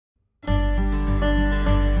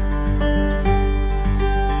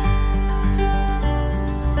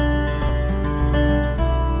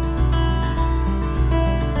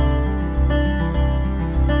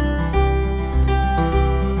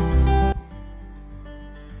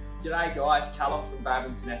G'day guys, Callum from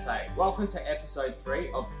Badminton SA. Welcome to episode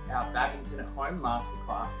 3 of our Badminton at Home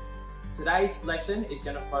Masterclass. Today's lesson is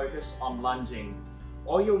going to focus on lunging.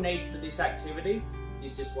 All you'll need for this activity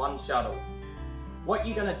is just one shuttle. What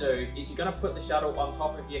you're going to do is you're going to put the shuttle on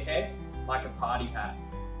top of your head like a party hat.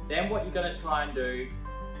 Then what you're going to try and do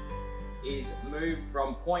is move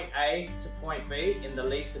from point A to point B in the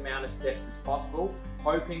least amount of steps as possible,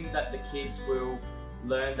 hoping that the kids will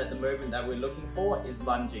learn that the movement that we're looking for is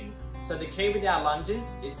lunging. So the key with our lunges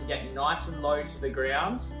is to get nice and low to the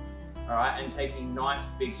ground, alright, and taking nice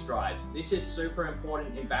big strides. This is super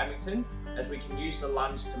important in badminton as we can use the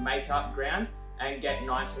lunge to make up ground and get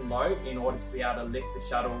nice and low in order to be able to lift the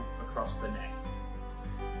shuttle across the net.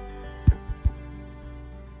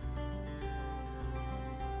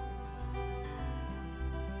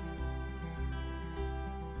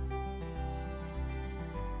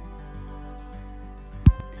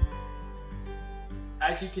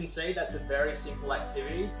 As you can see, that's a very simple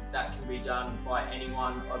activity that can be done by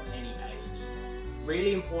anyone of any age.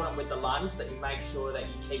 Really important with the lunge that you make sure that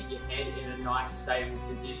you keep your head in a nice stable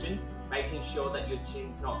position, making sure that your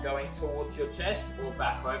chin's not going towards your chest or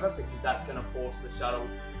back over, because that's going to force the shuttle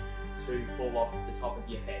to fall off the top of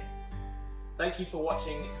your head. Thank you for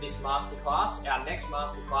watching this masterclass. Our next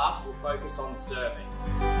masterclass will focus on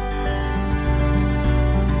serving.